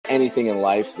anything in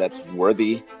life that's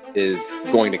worthy is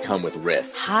going to come with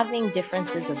risk. Having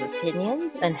differences of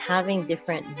opinions and having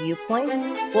different viewpoints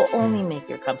will only make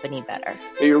your company better.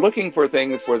 You're looking for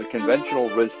things where the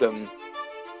conventional wisdom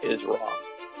is wrong.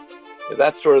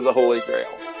 That's sort of the holy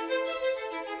grail.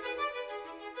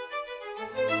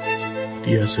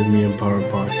 The SME Empower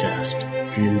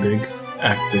Podcast. Dream big,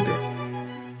 act bigger.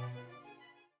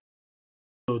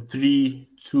 So 3,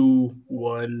 2,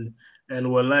 1,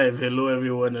 and we're live. Hello,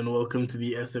 everyone, and welcome to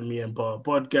the SME Empower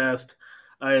Podcast.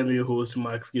 I am your host,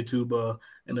 Max Gituba,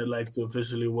 and I'd like to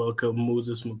officially welcome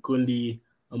Moses Mukundi,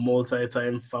 a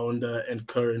multi-time founder and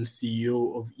current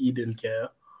CEO of Eden Care,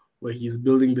 where he's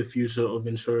building the future of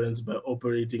insurance by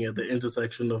operating at the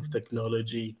intersection of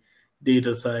technology,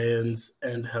 data science,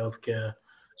 and healthcare.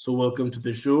 So welcome to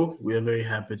the show. We are very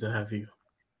happy to have you.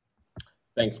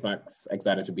 Thanks, Max.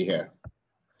 Excited to be here.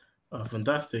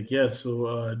 Fantastic. Yeah.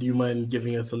 So do you mind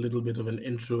giving us a little bit of an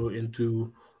intro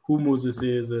into who Moses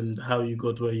is and how you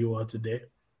got where you are today?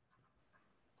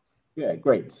 Yeah,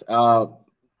 great. So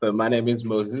my name is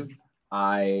Moses.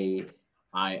 I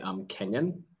am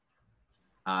Kenyan,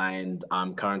 and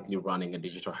I'm currently running a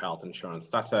digital health insurance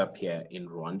startup here in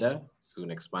Rwanda,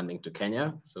 soon expanding to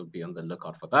Kenya. So be on the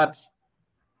lookout for that.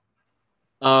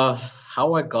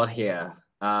 How I got here.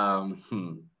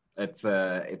 It's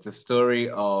a story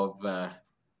of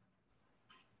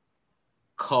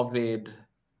COVID,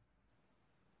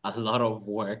 a lot of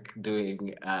work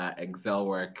doing Excel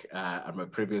work at my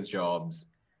previous jobs,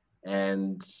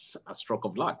 and a stroke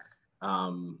of luck.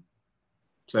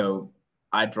 So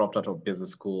I dropped out of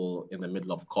business school in the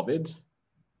middle of COVID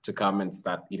to come and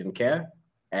start Eden Care.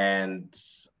 And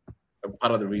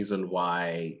part of the reason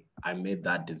why I made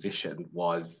that decision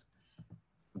was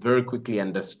very quickly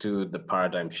understood the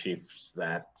paradigm shifts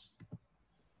that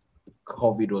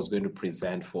COVID was going to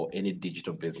present for any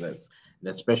digital business, and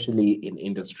especially in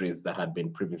industries that had been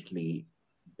previously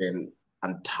been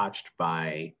untouched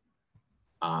by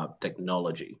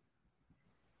technology.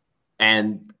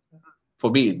 And for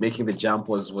me, making the jump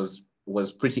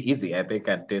was pretty easy. I think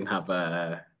I didn't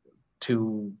have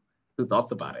two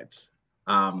thoughts about it.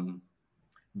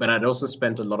 But I'd also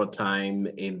spent a lot of time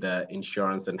in the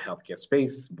insurance and healthcare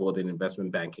space, both in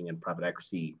investment banking and private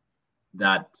equity,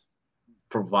 that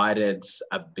provided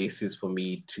a basis for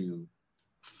me to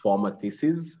form a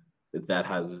thesis that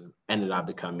has ended up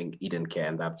becoming Eden Care,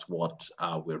 and that's what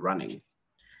we're running.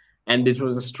 And it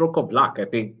was a stroke of luck. I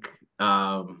think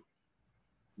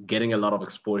getting a lot of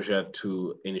exposure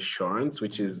to insurance,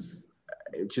 which is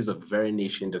a very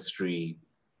niche industry,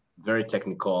 very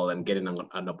technical, and getting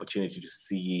an opportunity to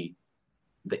see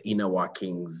the inner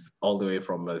workings all the way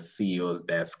from a CEO's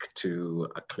desk to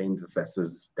a claims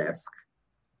assessor's desk.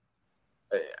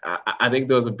 I think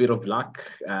there was a bit of luck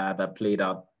that played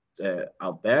out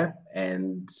there,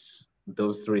 and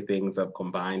those three things have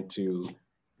combined to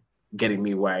getting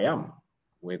me where I am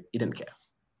with Eden Care.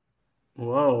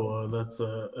 Wow, that's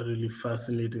a really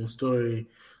fascinating story.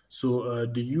 So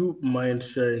do you mind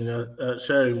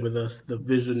sharing with us the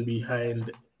vision behind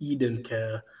Eden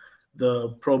Care,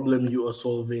 the problem you are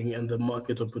solving, and the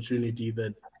market opportunity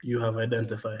that you have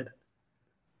identified?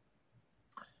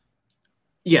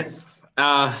 Yes.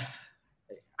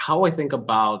 How I think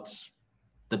about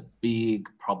the big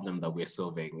problem that we're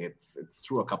solving, it's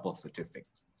through a couple of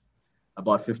statistics.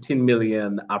 About 15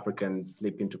 million Africans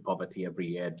slip into poverty every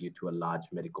year due to a large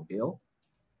medical bill.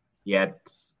 Yet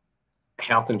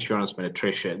health insurance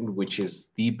penetration, which is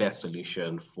the best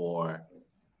solution for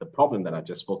the problem that I've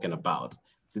just spoken about,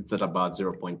 sits at about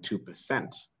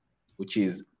 0.2%, which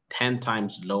is 10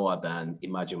 times lower than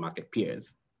emerging market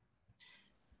peers.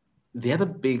 The other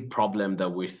big problem that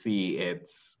we see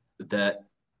is the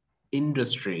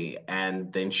industry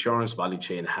and the insurance value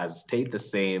chain has stayed the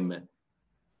same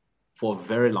for a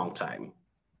very long time.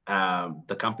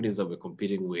 The companies that we're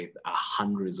competing with are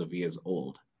hundreds of years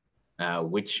old,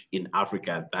 which in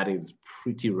Africa, that is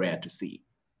pretty rare to see.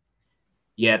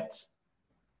 Yet,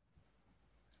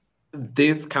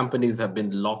 these companies have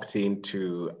been locked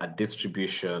into a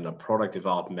distribution, a product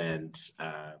development,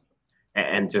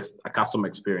 and just a customer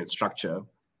experience structure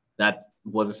that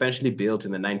was essentially built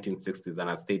in the 1960s and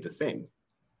has stayed the same.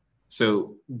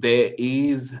 So there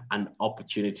is an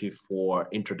opportunity for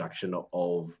introduction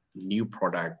of new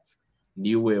products,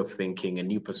 new way of thinking, a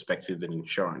new perspective in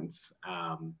insurance.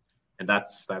 And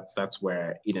that's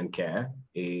where Eden Care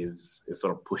is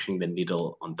sort of pushing the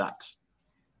needle on that.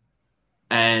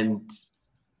 And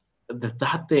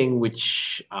that thing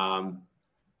which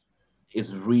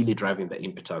is really driving the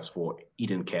impetus for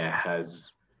Eden Care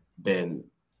has been,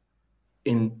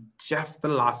 in just the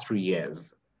last 3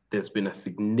 years, there's been a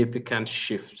significant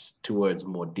shift towards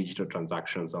more digital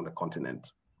transactions on the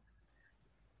continent.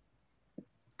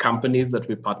 Companies that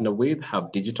we partner with have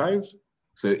digitized.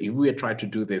 So if we had tried to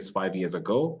do this 5 years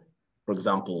ago, for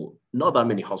example, not that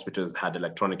many hospitals had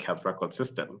electronic health record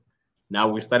system. Now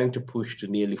we're starting to push to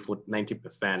nearly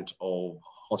 90% of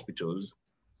hospitals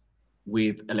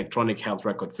with electronic health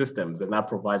record systems, and that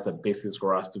provides a basis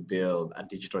for us to build a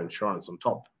digital insurance on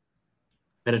top.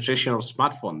 Penetration of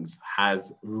smartphones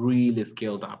has really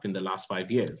scaled up in the last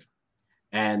 5 years.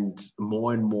 And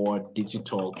more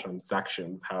digital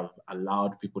transactions have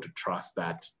allowed people to trust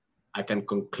that I can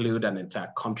conclude an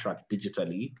entire contract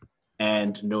digitally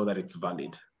and know that it's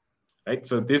valid, right?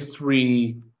 So these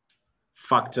three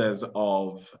factors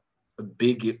of a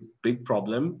big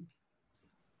problem,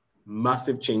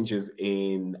 massive changes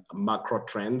in macro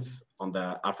trends on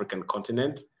the African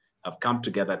continent have come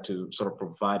together to sort of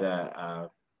provide a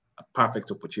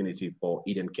perfect opportunity for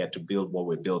Eden Care to build what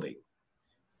we're building.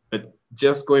 But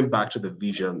just going back to the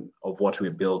vision of what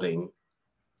we're building,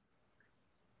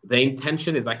 the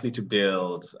intention is actually to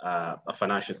build a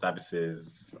financial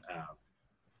services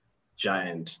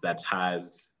giant that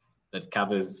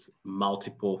covers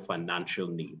multiple financial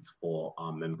needs for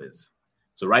our members.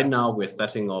 So right now we're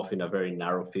starting off in a very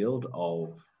narrow field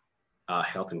of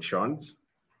health insurance.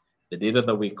 The data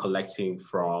that we're collecting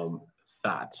from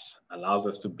that allows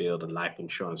us to build a life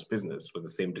insurance business with the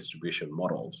same distribution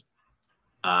models.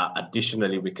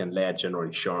 Additionally, we can layer general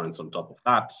insurance on top of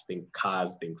that. Think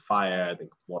cars, think fire,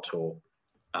 think water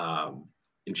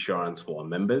insurance for our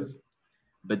members.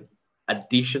 But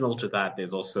additional to that,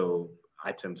 there's also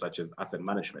items such as asset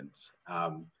management.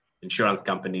 Insurance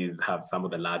companies have some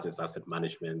of the largest asset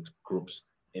management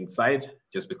groups inside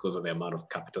just because of the amount of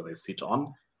capital they sit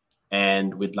on.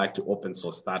 And we'd like to open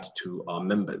source that to our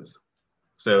members.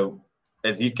 So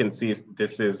as you can see,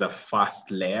 this is a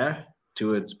fast layer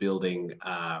towards building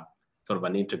sort of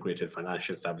an integrated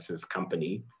financial services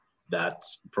company that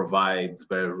provides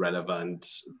very relevant,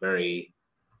 very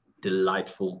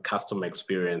delightful customer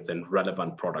experience and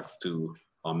relevant products to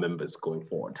our members going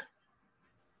forward.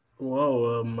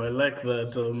 Wow, I like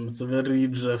that. It's a very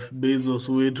Jeff Bezos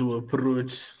way to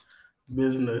approach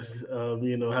business,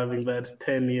 having that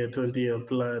 10-year, 20-year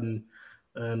plan.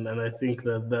 And I think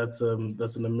that's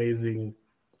an amazing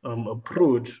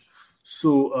approach.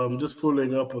 So just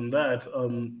following up on that,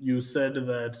 you said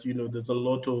that, there's a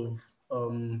lot of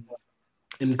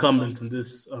incumbents in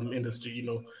this industry,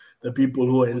 the people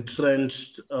who are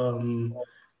entrenched,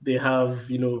 they have,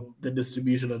 the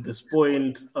distribution at this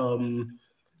point.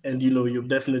 And, you're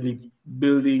definitely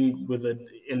building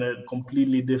in a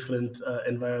completely different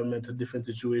environment, a different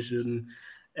situation.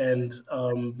 And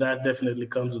that definitely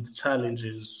comes with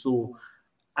challenges. So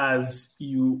as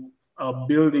you are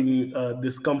building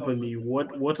this company,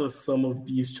 what are some of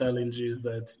these challenges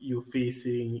that you're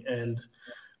facing? And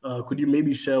could you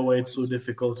maybe share why it's so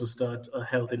difficult to start a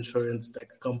health insurance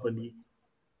tech company?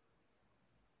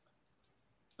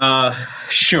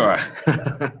 Sure.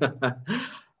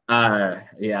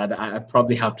 I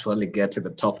probably have to only get to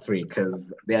the top three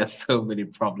because there are so many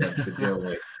problems to deal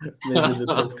with. Maybe the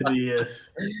top three,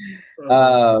 yes.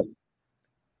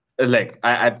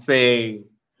 I'd say,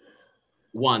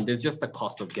 one, there's just the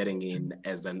cost of getting in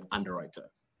as an underwriter,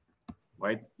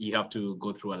 right? You have to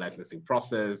go through a licensing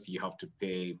process. You have to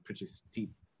pay pretty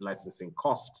steep licensing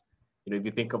cost. If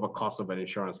you think of a cost of an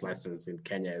insurance license in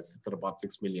Kenya, it's at about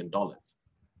 $6 million.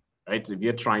 Right? If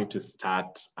you're trying to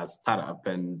start a startup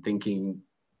and thinking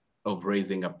of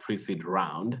raising a pre-seed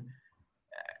round,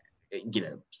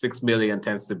 6 million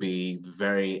tends to be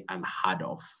very unheard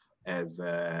of as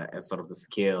sort of the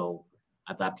scale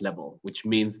at that level, which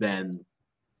means then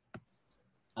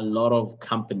a lot of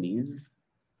companies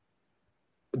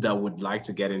that would like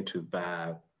to get into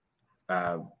the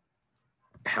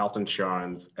health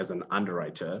insurance as an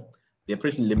underwriter, they're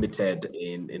pretty limited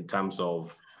in terms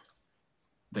of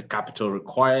the capital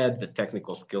required, the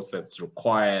technical skill sets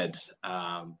required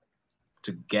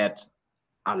to get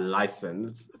a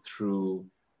license through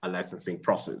a licensing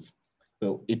process.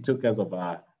 So it took us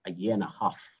about a year and a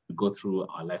half to go through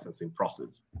our licensing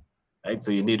process, right?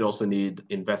 So you also need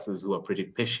investors who are pretty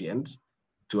patient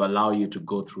to allow you to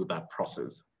go through that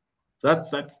process. So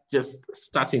that's just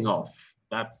starting off.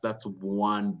 That's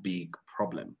one big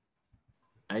problem,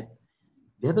 right?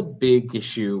 The other big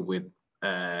issue with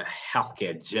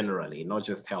healthcare generally, not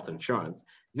just health insurance,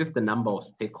 just the number of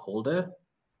stakeholders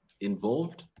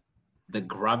involved, the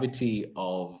gravity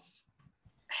of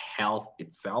health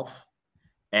itself,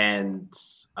 and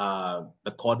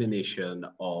the coordination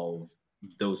of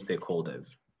those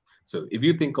stakeholders. So if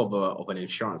you think of an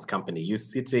insurance company, you're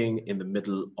sitting in the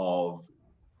middle of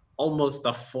almost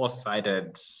a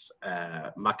four-sided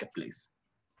marketplace.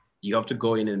 You have to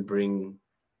go in and bring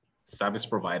service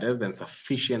providers and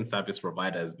sufficient service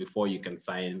providers before you can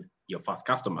sign your first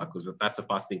customer, because that's the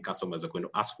first thing customers are going to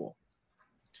ask for.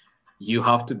 You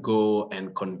have to go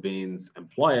and convince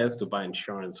employers to buy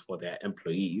insurance for their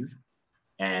employees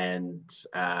and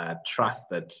trust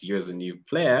that you as a new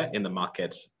player in the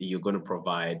market, you're going to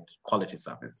provide quality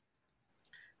service.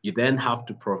 You then have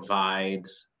to provide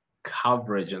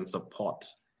coverage and support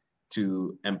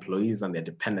to employees and their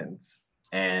dependents,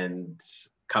 and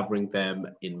covering them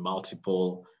in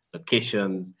multiple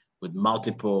locations with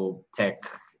multiple tech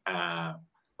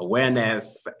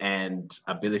awareness and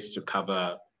ability to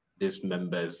cover these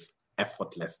members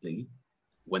effortlessly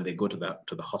when they go to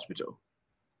the hospital.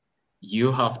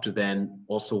 You have to then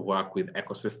also work with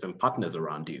ecosystem partners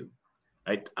around you,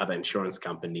 right? Other insurance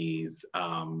companies,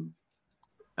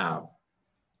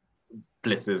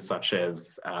 places such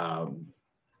as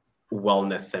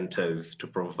wellness centers, to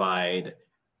provide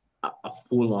a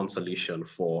full-on solution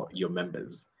for your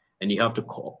members. And you have to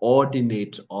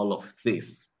coordinate all of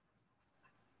this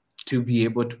to be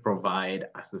able to provide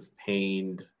a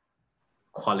sustained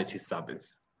quality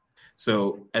service.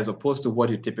 So as opposed to what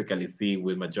you typically see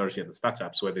with majority of the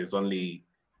startups, where there's only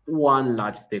one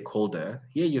large stakeholder,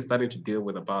 here you're starting to deal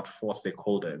with about 4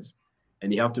 stakeholders.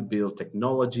 And you have to build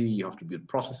technology, you have to build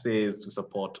processes to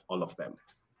support all of them,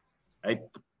 right?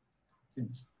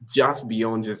 Just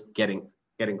beyond just getting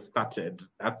started,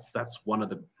 that's one of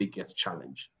the biggest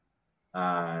challenge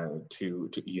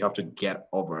you have to get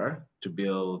over to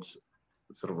build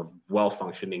sort of a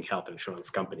well-functioning health insurance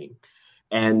company.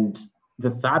 And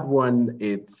the third one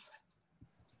is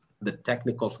the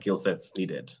technical skill sets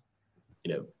needed.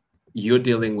 You're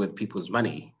dealing with people's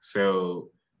money, so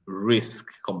risk,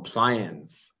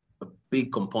 compliance, a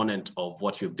big component of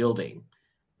what you're building,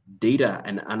 data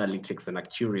and analytics and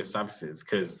actuarial services,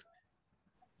 because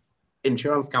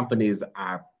insurance companies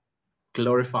are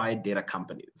glorified data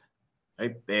companies,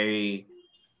 right? They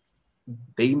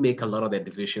make a lot of their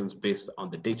decisions based on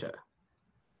the data,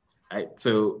 right?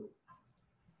 So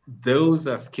those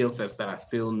are skill sets that are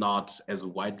still not as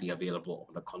widely available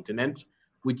on the continent,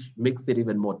 which makes it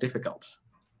even more difficult.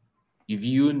 If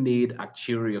you need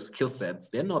actuarial skill sets,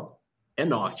 there are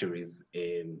no actuaries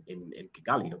in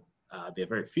Kigali. There are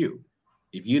very few.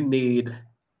 If you need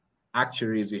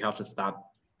actuaries, you have to start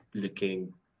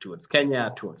looking towards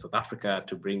Kenya, towards South Africa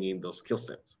to bring in those skill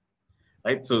sets,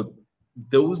 right? So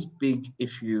those big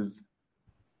issues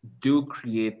do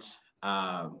create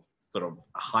sort of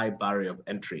a high barrier of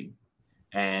entry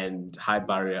and high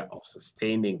barrier of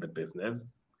sustaining the business.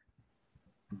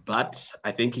 But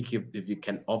I think if you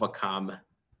can overcome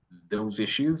those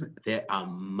issues, there are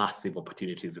massive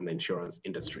opportunities in the insurance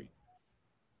industry.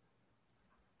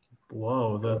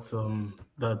 Wow, that's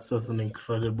an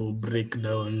incredible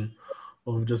breakdown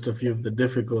of just a few of the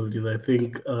difficulties. I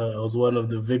think I was one of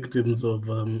the victims of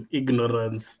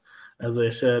ignorance. As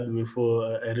I shared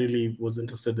before, I really was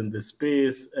interested in this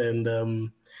space, and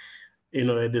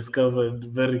I discovered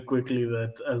very quickly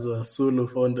that as a solo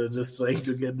founder, just trying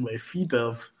to get my feet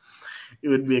up, it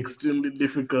would be extremely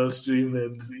difficult to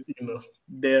even,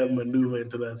 dare maneuver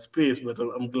into that space. But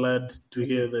I'm glad to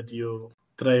hear that you're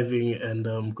thriving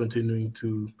and continuing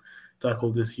to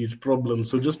tackle this huge problem.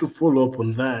 So just to follow up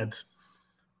on that,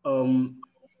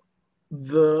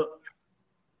 the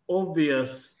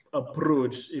obvious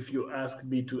approach, if you ask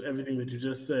me, to everything that you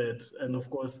just said, and of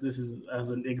course this is as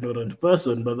an ignorant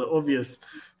person, but the obvious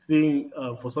thing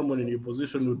for someone in your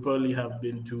position would probably have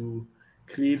been to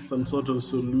create some sort of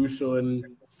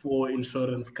solution for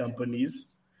insurance companies,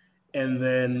 and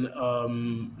then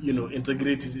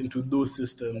integrate it into those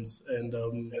systems and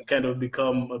kind of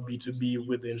become a B2B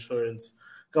with the insurance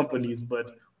companies.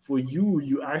 But for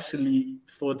you actually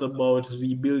thought about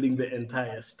rebuilding the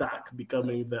entire stack,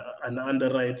 becoming an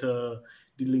underwriter,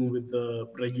 dealing with the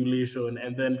regulation,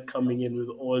 and then coming in with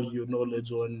all your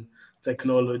knowledge on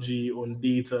technology, on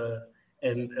data,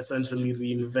 and essentially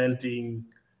reinventing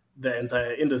the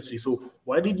entire industry. So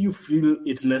why did you feel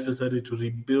it necessary to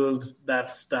rebuild that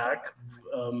stack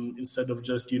instead of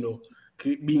just,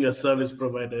 being a service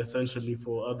provider essentially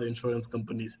for other insurance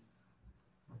companies?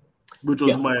 Which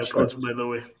was my approach, by the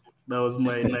way. That was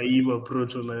my naive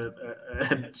approach when I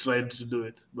had tried to do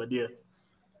it. But yeah.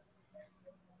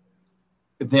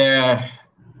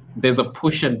 There's a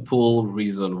push and pull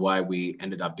reason why we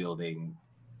ended up building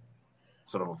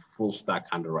sort of a full stack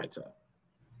underwriter.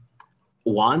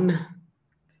 One,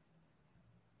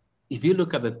 if you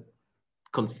look at it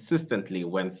consistently,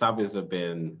 when services have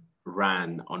been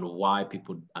ran on why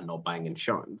people are not buying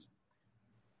insurance,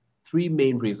 three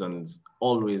main reasons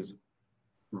always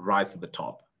rise to the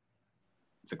top.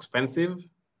 It's expensive,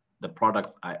 the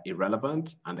products are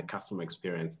irrelevant, and the customer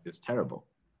experience is terrible.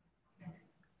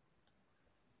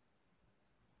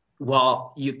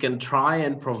 Well, you can try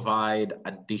and provide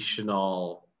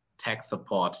additional tech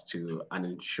support to an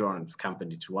insurance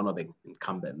company, to one of the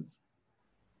incumbents.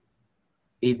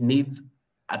 It needs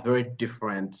a very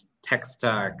different tech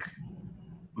stack,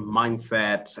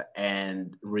 mindset,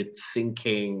 and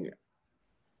rethinking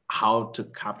how to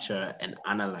capture and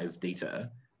analyze data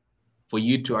for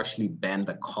you to actually bend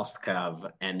the cost curve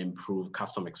and improve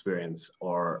customer experience,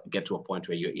 or get to a point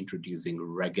where you're introducing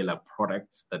regular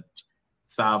products that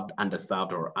served,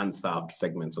 underserved, or unserved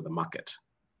segments of the market.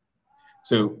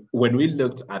 So when we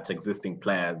looked at existing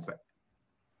players,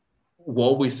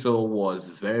 what we saw was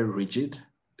very rigid,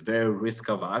 very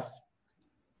risk-averse,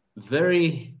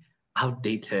 very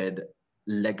outdated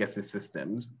legacy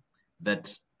systems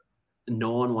that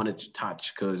no one wanted to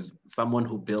touch because someone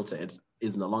who built it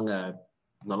is no longer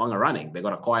running. They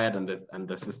got acquired, and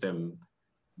the system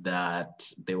that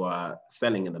they were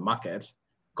selling in the market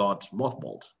got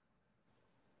mothballed.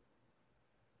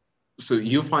 So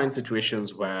you find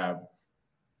situations where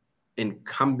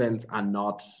incumbents are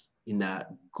not in a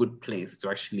good place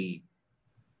to actually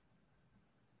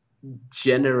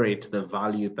generate the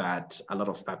value that a lot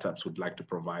of startups would like to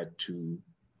provide to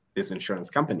these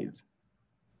insurance companies.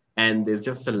 And there's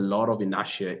just a lot of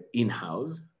inertia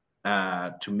in-house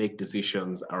to make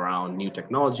decisions around new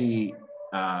technology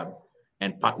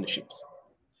and partnerships.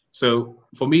 So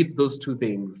for me, those two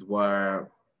things were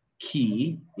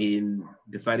key in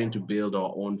deciding to build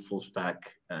our own full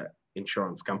stack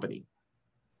insurance company.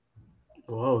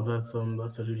 Wow, that's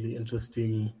a really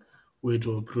interesting way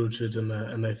to approach it,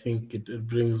 and I think it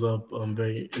brings up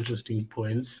very interesting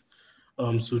points.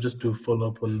 So just to follow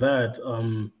up on that,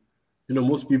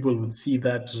 most people would see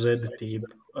that red tape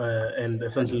and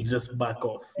essentially just back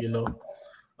off,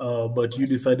 but you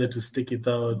decided to stick it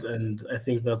out, and I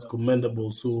think that's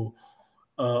commendable. So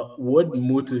what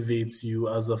motivates you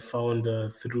as a founder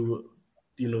through,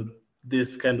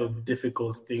 this kind of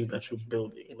difficult thing that you're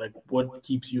building? Like, what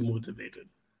keeps you motivated?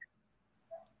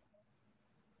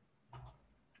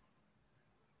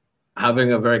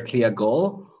 Having a very clear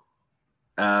goal,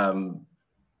 an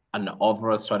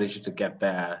overall strategy to get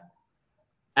there.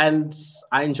 And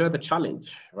I enjoy the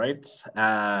challenge, right?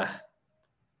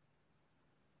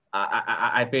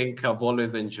 I think I've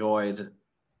always enjoyed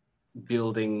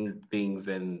building things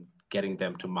and getting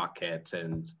them to market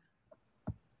and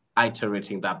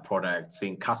iterating that product,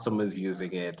 seeing customers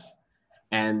using it,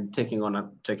 and taking on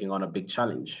a big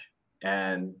challenge.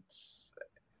 And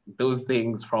those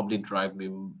things probably drive me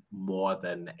more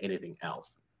than anything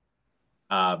else.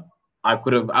 I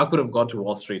could have gone to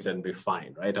Wall Street and be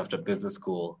fine, right, after business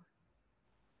school.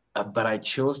 But I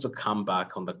chose to come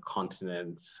back on the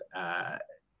continent,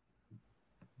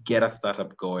 get a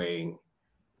startup going,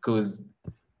 because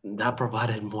that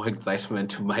provided more excitement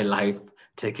to my life,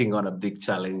 taking on a big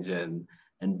challenge and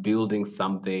building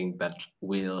something that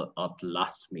will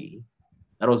outlast me.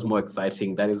 That was more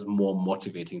exciting. That is more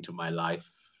motivating to my life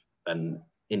than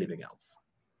anything else.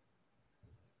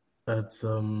 That's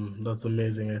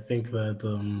amazing. I think that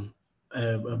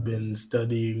I've been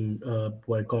studying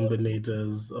Y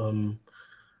Combinator's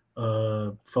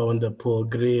founder Paul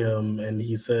Graham, and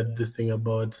he said this thing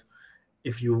about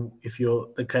if you're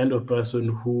the kind of person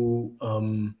who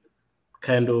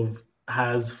kind of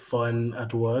has fun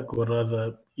at work, or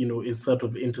rather, is sort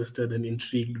of interested and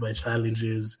intrigued by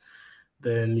challenges,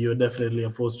 then you're definitely a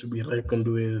force to be reckoned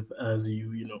with as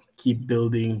you keep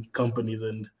building companies,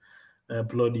 and I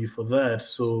applaud you for that.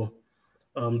 So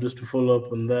just to follow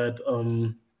up on that,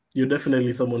 you're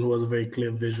definitely someone who has a very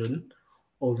clear vision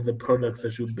of the products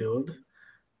that you build.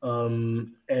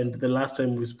 And the last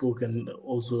time we spoke, and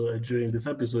also during this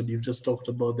episode, you've just talked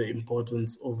about the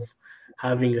importance of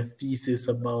having a thesis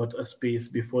about a space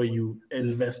before you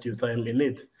invest your time in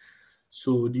it.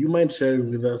 So do you mind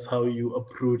sharing with us how you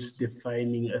approach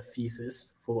defining a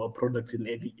thesis for a product in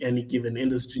any given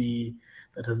industry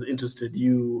that has interested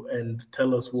you, and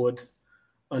tell us what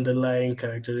underlying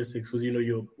characteristics, because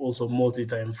you're also a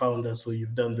multi-time founder, so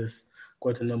you've done this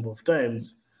quite a number of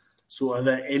times. So are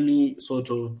there any sort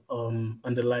of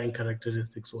underlying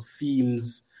characteristics or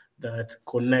themes that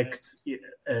connect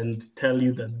and tell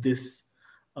you that this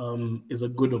is a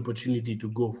good opportunity to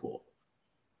go for?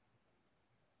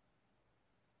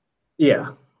 Yeah.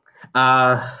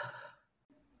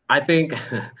 I think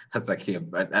that's actually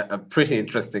a pretty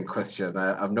interesting question.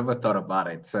 I've never thought about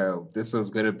it. So this was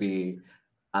going to be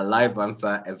a live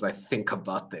answer as I think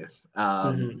about this.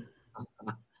 So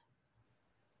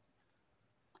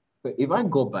if I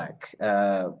go back,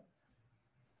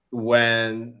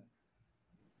 when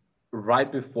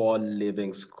right before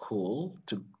leaving school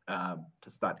to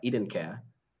start Eden Care,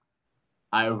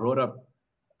 I wrote a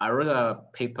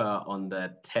paper on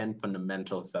the 10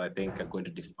 fundamentals that I think are going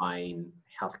to define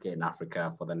healthcare in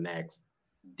Africa for the next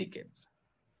decades.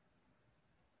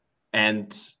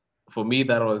 And for me,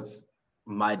 that was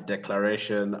my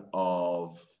declaration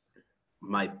of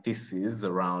my thesis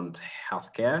around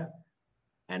healthcare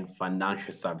and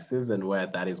financial services and where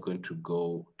that is going to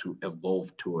go to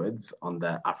evolve towards on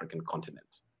the African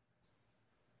continent.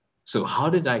 So how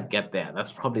did I get there?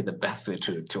 That's probably the best way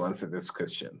to answer this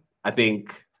question. I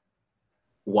think,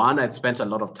 one, I'd spent a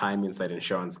lot of time inside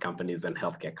insurance companies and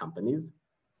healthcare companies.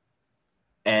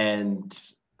 And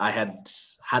I had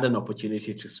an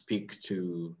opportunity to speak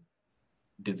to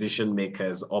decision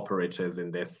makers, operators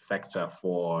in this sector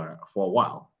for a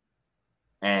while.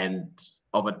 And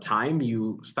over time,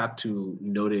 you start to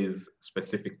notice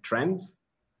specific trends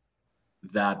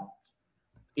that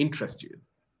interest you,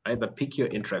 right? That pique your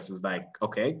interest. Is like,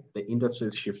 okay, the industry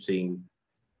is shifting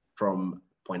from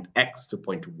point X to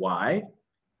point Y.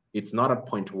 It's not at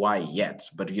point Y yet,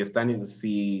 but you're starting to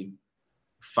see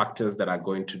factors that are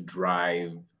going to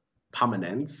drive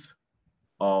permanence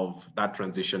of that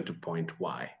transition to point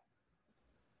Y.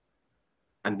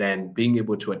 And then being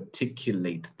able to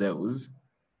articulate those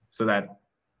so that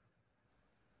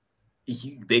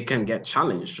they can get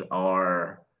challenged,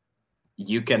 or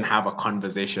you can have a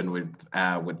conversation with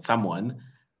someone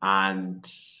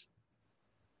and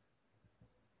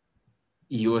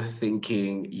your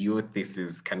thinking, your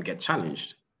thesis can get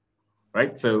challenged,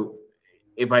 right? So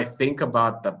if I think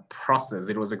about the process,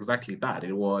 it was exactly that.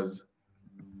 It was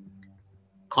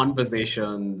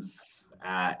conversations,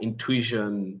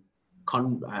 intuition,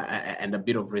 and a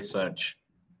bit of research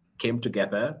came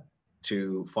together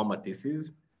to form a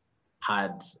thesis,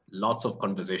 had lots of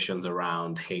conversations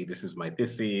around, hey, this is my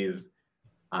thesis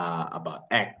about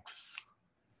X,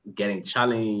 getting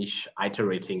challenged,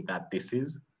 iterating that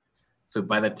thesis. So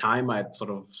by the time I'd sort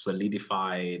of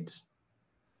solidified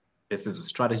this is a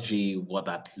strategy, what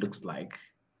that looks like,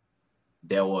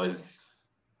 there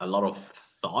was a lot of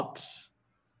thought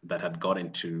that had got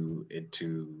into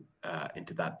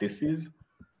that thesis.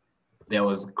 There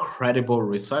was credible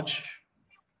research,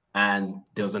 and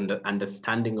there was an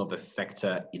understanding of the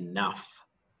sector enough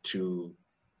to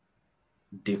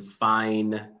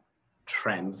define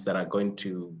trends that are going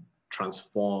to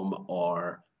transform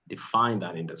or define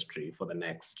that industry for the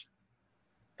next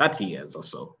 30 years or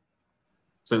so.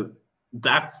 So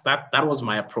that was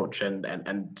my approach, and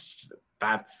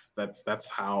that's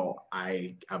how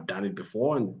I have done it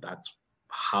before, and that's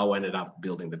how I ended up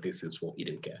building the thesis for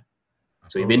Eden Care.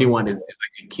 So if anyone is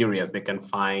actually curious, they can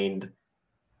find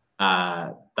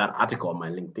that article on my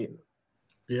LinkedIn.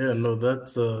 Yeah, no,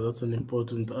 that's an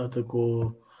important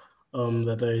article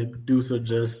that I do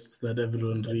suggest that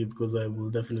everyone reads, because I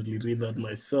will definitely read that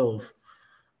myself.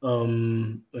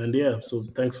 And yeah, so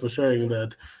thanks for sharing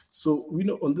that. So,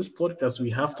 on this podcast, we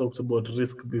have talked about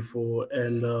risk before,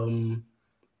 and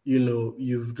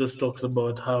you've just talked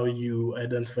about how you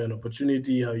identify an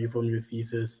opportunity, how you form your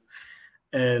thesis.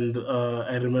 And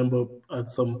I remember at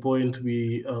some point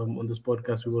on this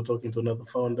podcast, we were talking to another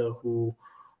founder who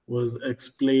was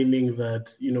explaining that,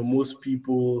 most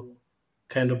people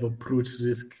kind of approach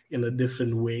risk in a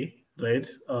different way, right?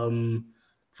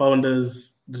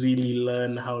 Founders really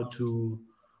learn how to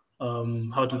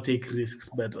take risks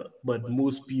better, but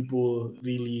most people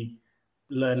really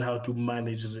learn how to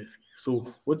manage risk.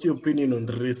 So what's your opinion on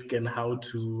risk and how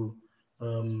to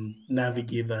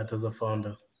navigate that as a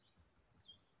founder?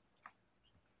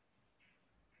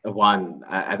 One,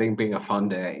 I think being a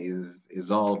founder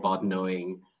is all about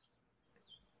knowing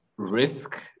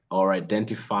risk or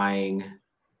identifying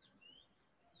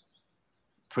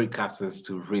precursors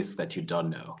to risk that you don't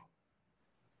know,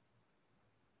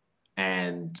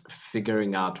 and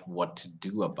figuring out what to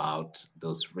do about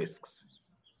those risks.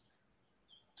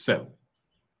 So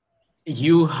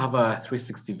you have a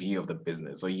 360 view of the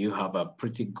business, or you have a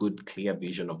pretty good, clear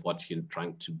vision of what you're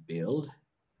trying to build.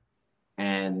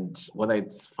 And whether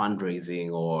it's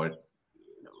fundraising or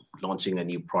launching a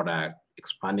new product,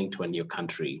 expanding to a new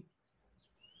country,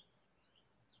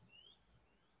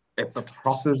 it's a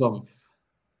process of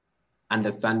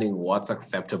understanding what's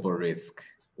acceptable risk,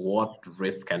 what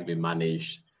risk can be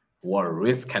managed, what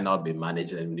risk cannot be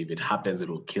managed, and if it happens, it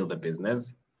will kill the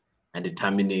business, and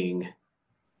determining,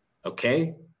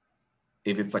 okay,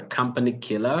 if it's a company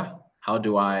killer, how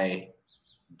do I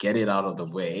get it out of the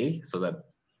way so that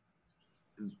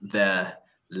the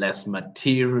less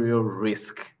material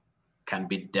risk can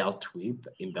be dealt with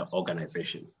in the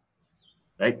organization,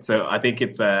 right? So I think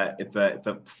it's a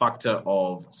factor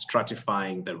of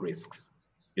stratifying the risks.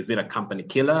 Is it a company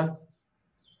killer?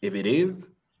 If it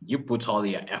is, you put all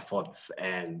your efforts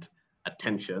and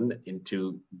attention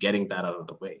into getting that out of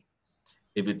the way.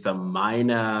 If it's a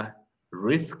minor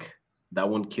risk that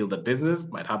won't kill the business,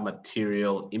 might have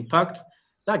material impact,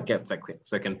 that gets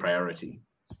second priority.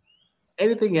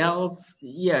 Anything else,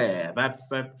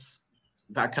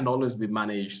 that can always be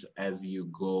managed as you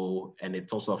go, and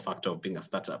it's also a factor of being a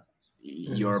startup.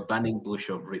 You're a burning bush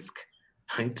of risk,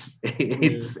 right?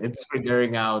 It's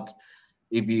figuring out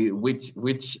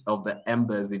which of the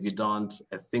embers, if you don't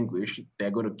extinguish,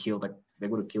 they're going to kill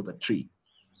the tree,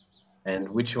 and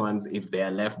which ones, if they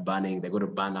are left burning, they're going to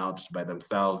burn out by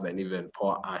themselves and even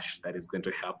pour ash that is going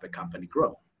to help the company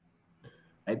grow.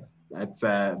 Right? It's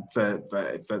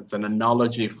an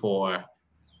analogy for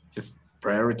just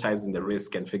prioritizing the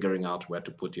risk and figuring out where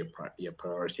to put your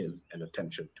priorities and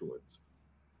attention towards.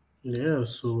 Yeah,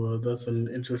 so that's an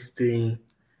interesting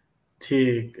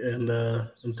take, and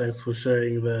thanks for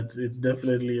sharing that. It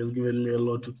definitely has given me a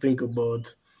lot to think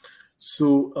about.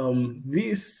 So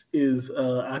this is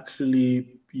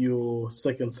actually your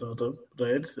second startup,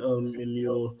 right? In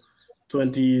your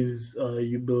 20s,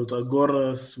 you built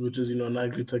Agoras, which is an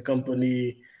agri-tech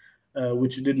company,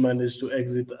 which you did manage to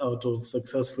exit out of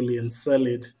successfully and sell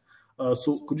it.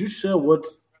 So could you share what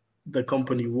the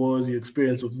company was, your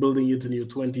experience of building it in your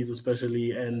 20s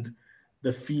especially, and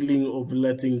the feeling of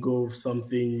letting go of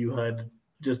something you had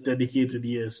just dedicated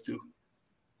years to?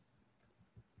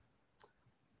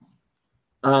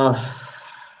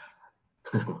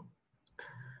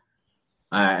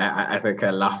 I think I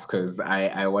laugh because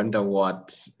I wonder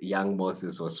what young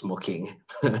Moses was smoking,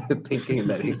 thinking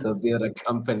that he could build a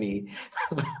company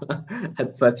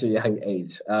at such a young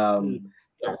age.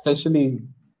 Essentially,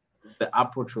 the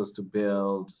approach was to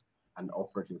build an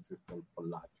operating system for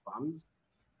large farms,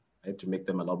 right, to make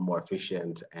them a lot more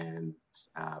efficient and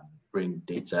bring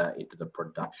data into the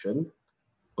production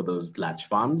for those large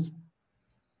farms.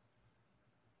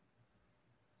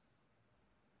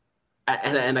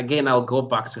 And again, I'll go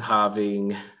back to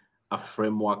having a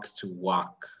framework to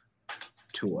work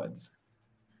towards,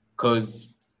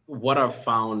 because what I've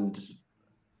found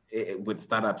with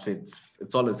startups,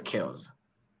 it's always chaos.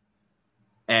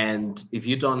 And if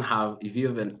you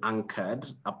haven't anchored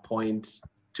a point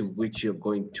to which you're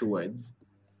going towards,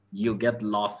 you get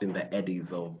lost in the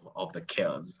eddies of the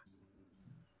chaos.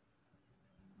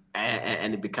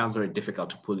 And it becomes very difficult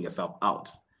to pull yourself out.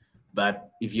 But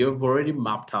if you've already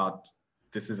mapped out,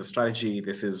 this is a strategy,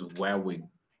 this is where we're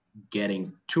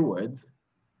getting towards,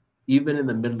 even in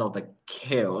the middle of the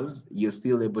chaos, you're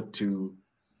still able to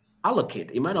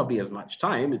allocate. It might not be as much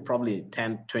time, it's probably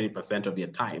 10, 20% of your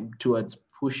time towards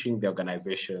pushing the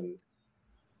organization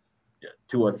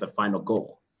towards the final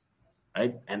goal,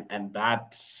 right? And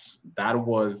that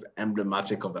was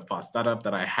emblematic of the first startup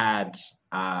that I had.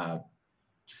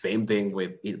 Same thing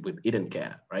with Eden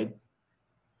Care, right?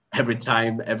 Every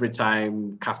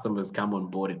time customers come on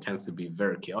board, it tends to be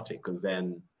very chaotic because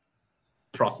then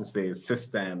processes,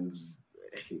 systems,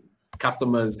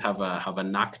 customers have a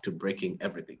knack to breaking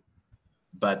everything.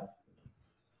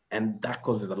 And that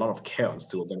causes a lot of chaos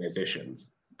to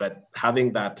organizations. But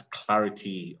having that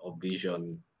clarity of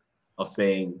vision of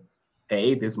saying,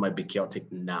 hey, this might be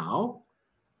chaotic now,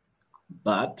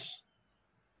 but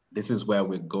this is where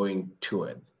we're going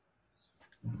towards,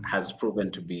 has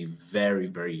proven to be very,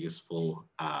 very useful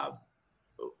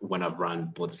when I've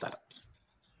run both startups.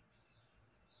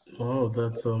 Oh,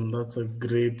 that's a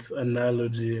great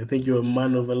analogy. I think you're a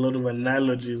man of a lot of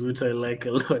analogies, which I like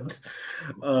a lot.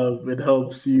 It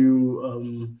helps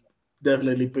you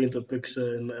definitely paint a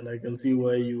picture, and I can see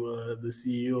why you are the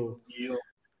CEO.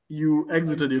 You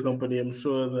exited your company. I'm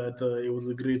sure that it was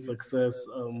a great success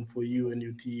for you and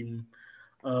your team.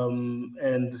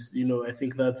 And I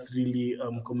think that's really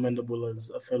commendable as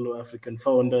a fellow African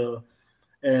founder.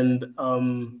 And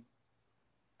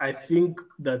I think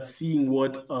that seeing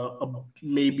what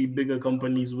maybe bigger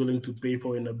companies willing to pay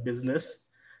for in a business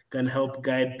can help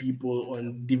guide people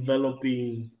on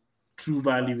developing true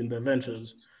value in their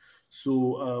ventures.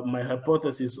 So my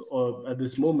hypothesis at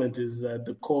this moment is that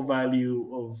the core value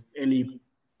of any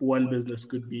one business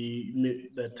could be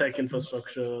the tech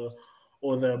infrastructure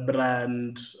or the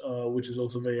brand, which is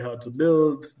also very hard to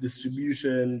build.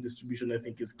 Distribution, I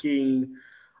think, is king.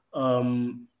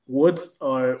 What's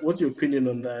your opinion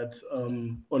on that?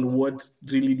 On what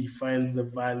really defines the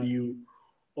value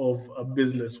of a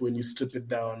business when you strip it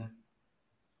down?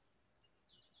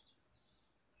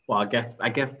 Well, I guess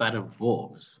that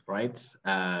evolves, right?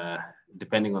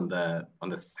 Depending on the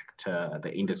sector,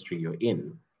 the industry you're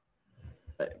in.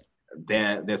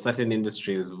 There are certain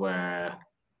industries where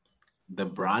the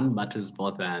brand matters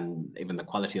more than even the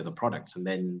quality of the product, and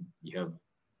then you have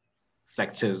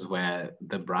sectors where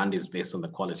the brand is based on the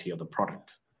quality of the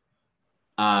product.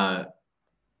 But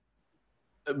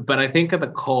I think at the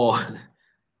core,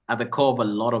 at the core of a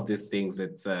lot of these things,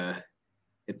 it's a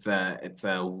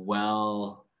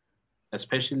well,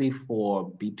 especially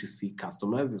for B2C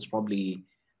customers, it's probably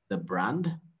the brand.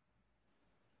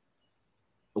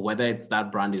 Whether it's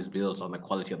that brand is built on the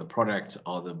quality of the product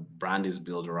or the brand is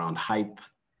built around hype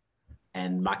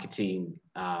and marketing,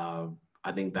 I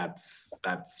think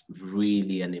that's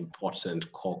really an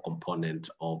important core component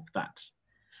of that.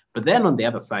 But then on the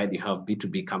other side, you have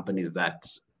B2B companies that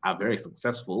are very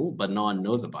successful, but no one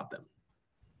knows about them.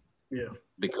 Yeah.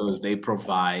 Because they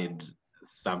provide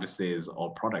services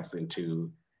or products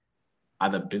into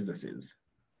other businesses.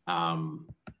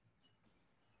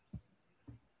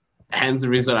 Hence the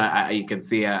reason you can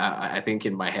see, I think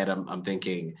in my head, I'm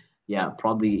thinking, yeah,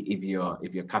 probably if your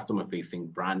customer facing,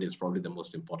 brand is probably the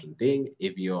most important thing.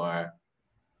 If you're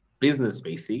business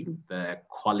facing, the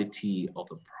quality of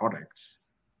the product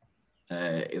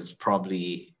is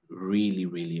probably really,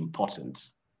 really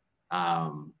important.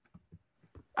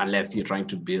 Unless you're trying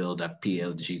to build a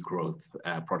PLG growth,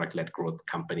 product-led growth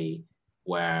company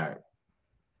where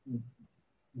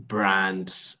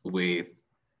brand with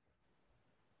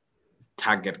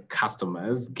target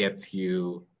customers gets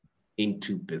you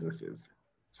into businesses.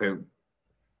 So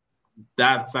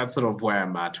that's sort of where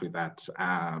I'm at with that.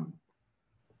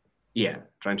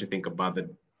 Trying to think about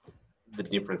the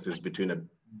differences between a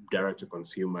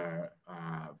direct-to-consumer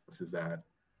versus a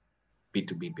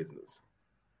B2B business.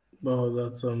 Well,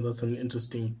 that's an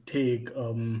interesting take.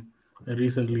 I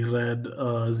recently read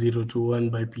 0 to 1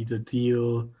 by Peter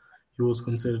Thiel. He was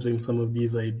considering some of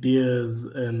these ideas,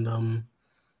 and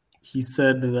he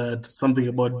said that something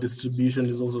about distribution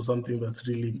is also something that's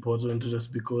really important,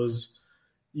 just because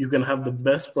you can have the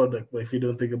best product, but if you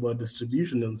don't think about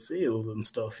distribution and sales and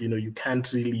stuff, you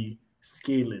can't really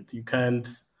scale it. You can't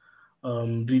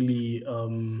really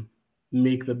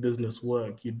make the business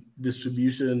work.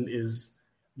 Distribution is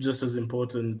just as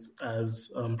important as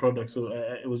product. So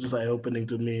it was just eye-opening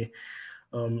to me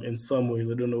in some ways.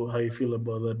 I don't know how you feel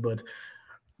about that, but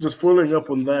just following up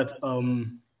on that,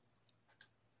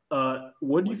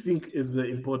 what do you think is the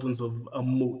importance of a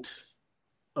moat?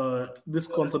 This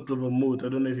concept of a moat, I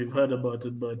don't know if you've heard about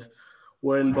it, but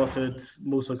Warren Buffett,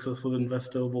 most successful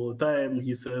investor of all time,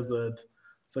 he says that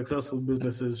successful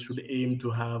businesses should aim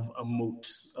to have a moat.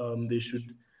 They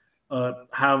should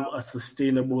have a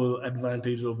sustainable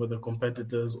advantage over the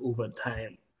competitors over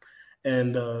time.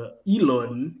 And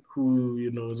Elon, who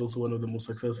is also one of the most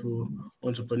successful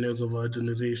entrepreneurs of our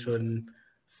generation,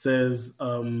 says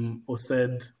or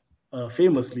said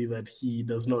famously that he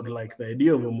does not like the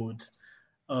idea of a moat.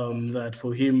 That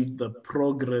for him, the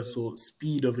progress or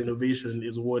speed of innovation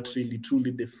is what really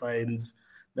truly defines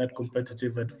that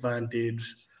competitive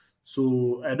advantage.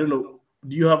 So I don't know,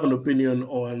 do you have an opinion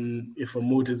on if a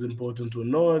moat is important or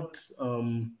not,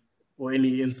 or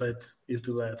any insight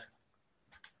into that?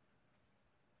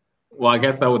 Well, I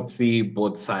guess I would see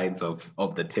both sides of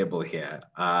the table here.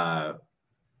 I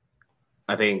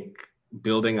think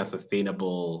building a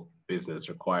sustainable business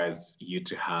requires you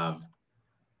to have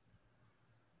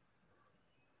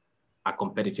a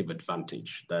competitive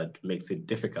advantage that makes it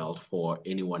difficult for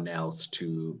anyone else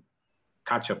to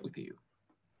catch up with you.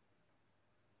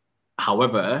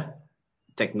 However,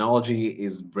 technology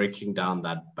is breaking down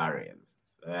that barriers.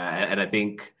 And I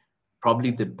think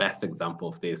probably the best example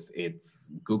of this,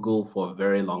 it's Google for a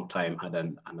very long time had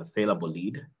an unassailable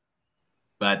lead,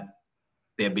 but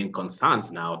there have been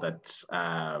concerns now that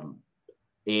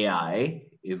AI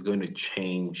is going to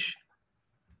change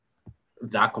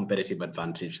that competitive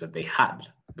advantage that they had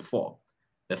before.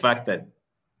 The fact that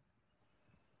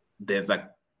there's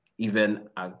even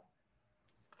a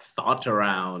thought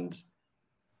around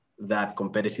that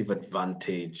competitive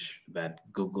advantage that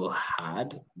Google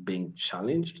had being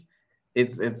challenged,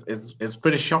 it's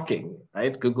pretty shocking,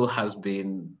 right? Google has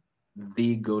been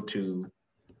the go-to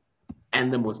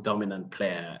and the most dominant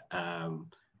player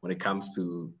when it comes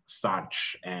to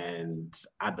search and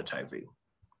advertising.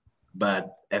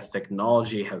 But as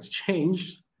technology has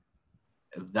changed,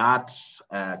 that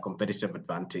competitive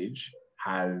advantage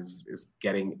is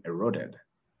getting eroded,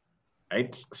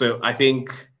 right? So I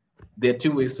think there are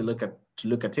two ways to look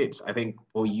at it. I think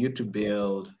for you to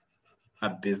build a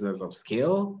business of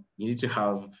scale, you need to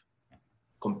have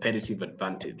competitive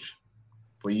advantage.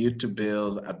 for you to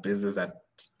build a business that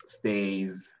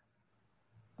stays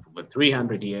for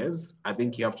 300 years, I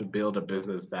think you have to build a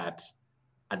business that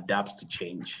adapts to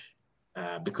change,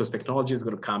 because technology is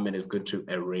going to come and is going to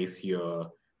erase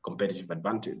your competitive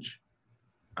advantage,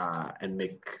 and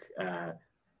make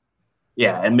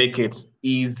it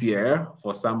easier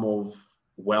for some of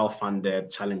well-funded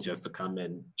challengers to come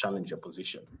and challenge your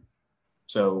position.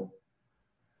 So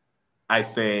I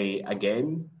say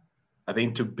again, I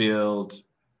think to build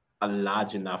a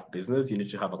large enough business, you need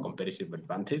to have a competitive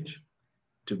advantage.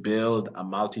 To build a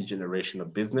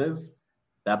multi-generational business,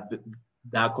 that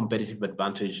competitive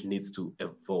advantage needs to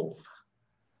evolve.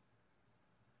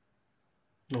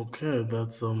 Okay,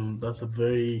 that's a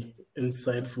very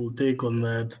insightful take on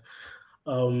that.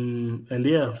 And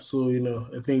yeah, so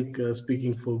I think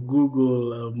speaking for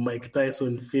Google, Mike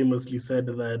Tyson famously said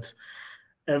that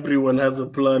everyone has a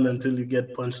plan until you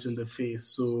get punched in the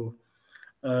face. So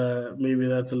maybe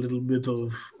that's a little bit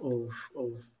of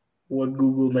what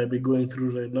Google might be going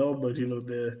through right now. But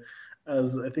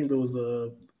as I think there was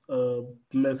a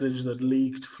message that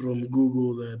leaked from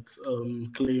Google that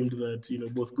claimed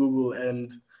that both Google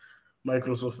and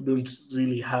Microsoft don't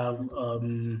really have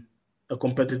a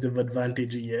competitive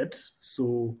advantage yet.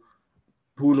 So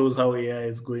who knows how AI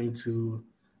is going to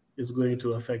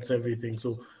affect everything.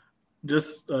 So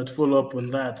just to follow up on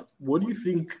that, what do you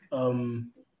think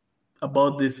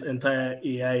about this entire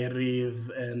AI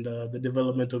rave and the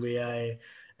development of AI?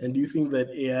 And do you think that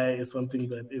AI is something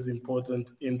that is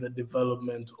important in the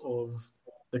development of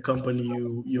the company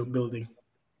you're building?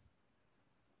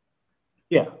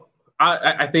 Yeah,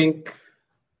 I think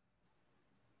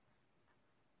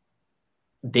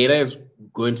data is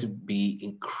going to be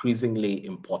increasingly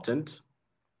important,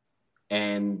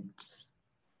 and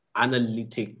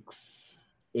analytics,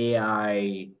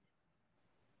 AI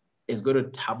is going to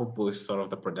turbo boost sort of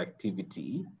the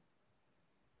productivity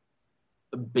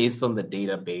based on the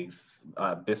database,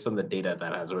 based on the data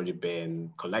that has already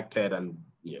been collected, and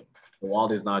the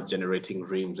world is now generating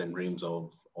reams and reams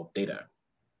of data.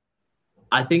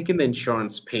 I think in the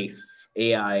insurance space,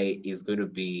 AI is going to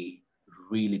be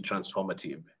really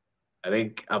transformative. I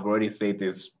think I've already said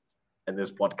this in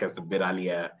this podcast a bit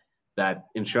earlier, that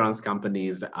insurance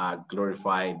companies are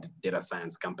glorified data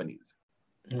science companies.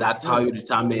 That's how you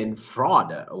determine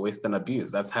fraud, waste, and abuse.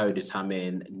 That's how you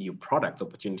determine new products,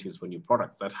 opportunities for new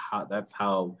products. That's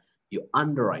how you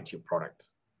underwrite your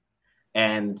product.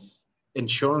 And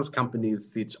insurance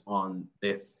companies sit on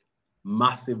this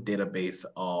massive database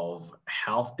of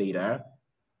health data,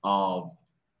 of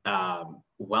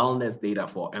wellness data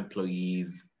for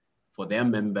employees, for their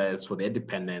members, for their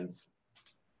dependents,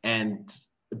 and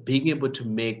being able to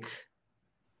make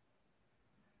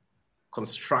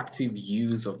constructive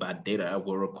use of that data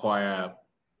will require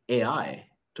AI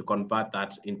to convert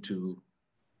that into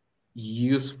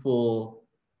useful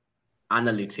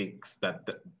analytics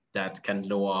that can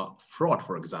lower fraud,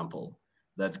 for example,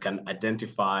 that can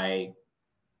identify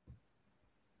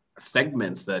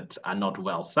segments that are not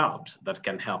well served, that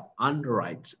can help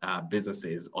underwrite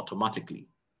businesses automatically.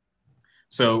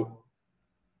 So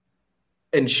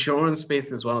insurance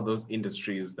space is one of those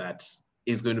industries that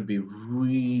is going to be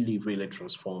really, really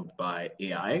transformed by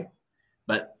AI.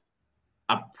 But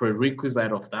a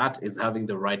prerequisite of that is having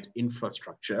the right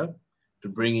infrastructure to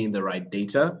bring in the right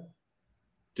data,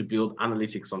 to build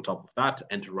analytics on top of that,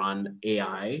 and to run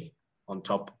AI on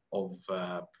top of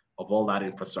all that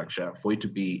infrastructure for it to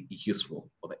be useful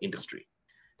for the industry.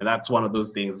 And that's one of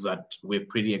those things that we're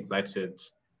pretty excited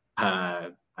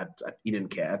at Eden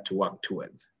Care to work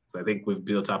towards. So I think we've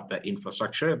built up the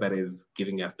infrastructure that is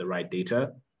giving us the right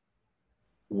data,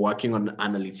 working on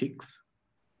analytics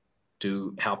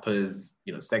to help us,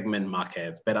 segment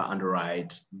markets, better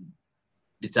underwrite,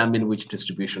 determine which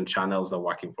distribution channels are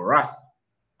working for us.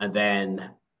 And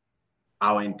then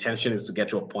our intention is to get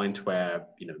to a point where,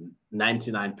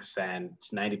 99%,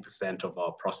 90% of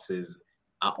our processes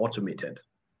are automated.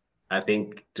 I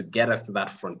think to get us to that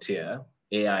frontier,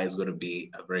 AI is going to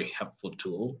be a very helpful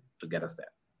tool to get us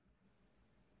there.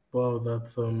 Wow,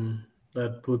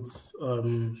 that puts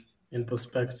in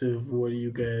perspective what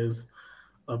you guys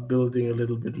are building a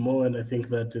little bit more, and I think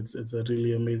that it's a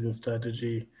really amazing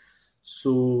strategy.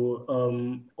 So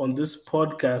on this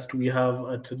podcast, we have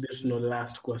a traditional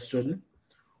last question,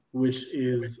 which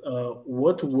is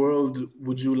what world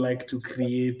would you like to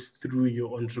create through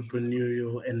your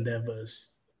entrepreneurial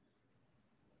endeavors?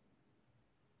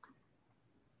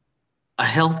 A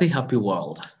healthy, happy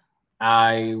world.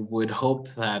 I would hope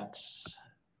that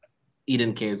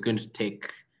Eden Care is going to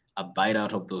take a bite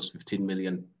out of those 15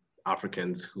 million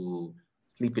Africans who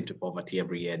slip into poverty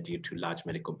every year due to large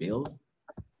medical bills.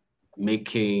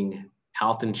 making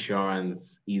health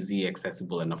insurance easy,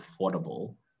 accessible, and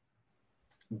affordable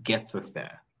gets us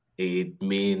there. It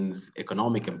means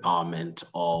economic empowerment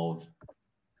of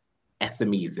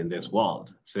SMEs in this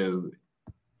world. So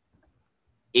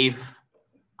if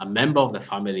a member of the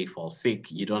family falls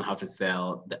sick, you don't have to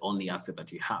sell the only asset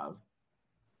that you have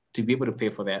to be able to pay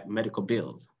for their medical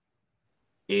bills.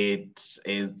 It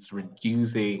is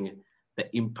reducing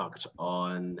the impact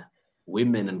on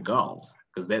women and girls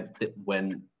because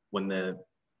when the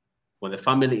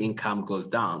family income goes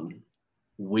down,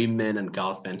 women and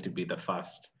girls tend to be the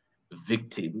first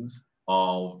victims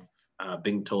of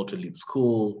being told to leave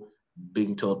school,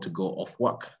 being told to go off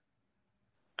work,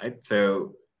 right?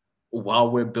 So while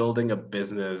we're building a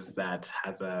business that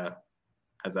has a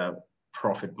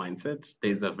profit mindset,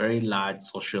 there's a very large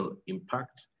social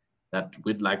impact that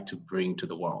we'd like to bring to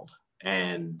the world.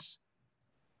 And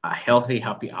a healthy,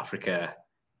 happy Africa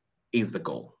is the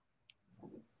goal.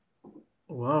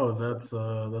 Wow, that's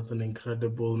an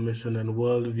incredible mission and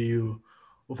worldview.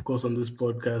 Of course, on this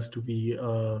podcast, to be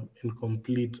in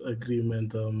complete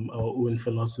agreement, our own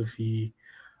philosophy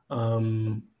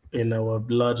in our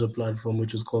larger platform,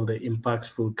 which is called the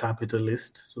Impactful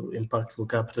Capitalist. So, impactful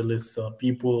capitalists are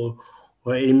people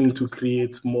who are aiming to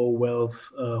create more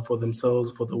wealth for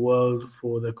themselves, for the world,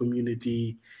 for the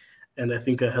community. And I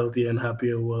think a healthier and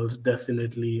happier world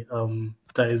definitely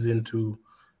ties into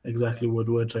exactly what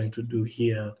we're trying to do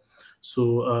here.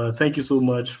 So thank you so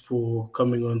much for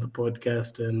coming on the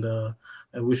podcast, and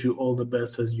I wish you all the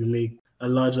best as you make a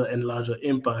larger and larger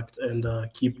impact and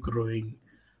keep growing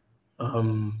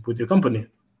with your company.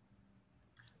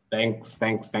 Thanks,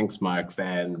 Marks,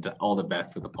 and all the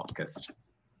best with the podcast.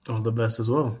 All the best as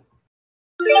well.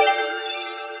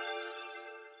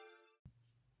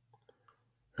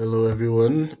 Hello,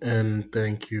 everyone, and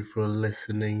thank you for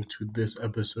listening to this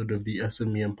episode of the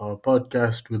SME Empower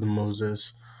podcast with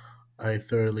Moses. I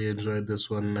thoroughly enjoyed this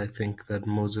one, and I think that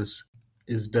Moses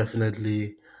is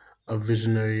definitely a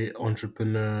visionary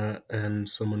entrepreneur and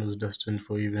someone who's destined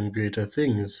for even greater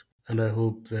things. And I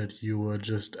hope that you are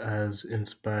just as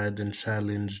inspired and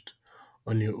challenged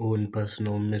on your own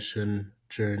personal mission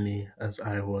journey as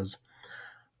I was.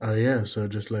 So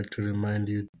I'd just like to remind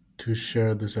you to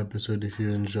share this episode if you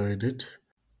enjoyed it.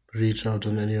 Reach out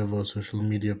on any of our social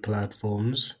media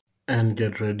platforms and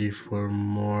get ready for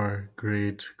more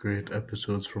great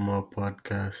episodes from our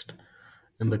podcast.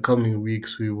 In the coming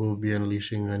weeks, we will be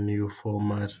unleashing a new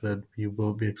format that we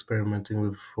will be experimenting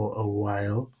with for a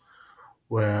while,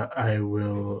 where I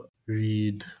will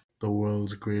read the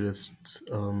world's greatest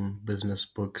business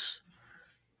books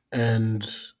and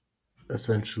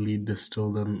essentially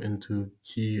distill them into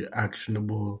key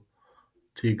actionable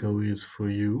takeaways for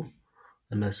you.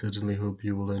 And I certainly hope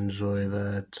you will enjoy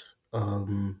that.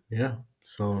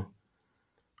 So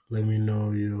let me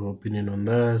know your opinion on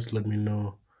that. Let me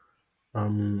know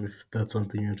if that's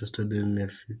something you're interested in,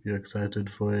 if you're excited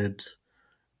for it.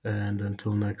 And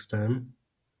until next time,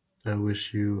 I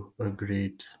wish you a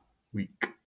great week.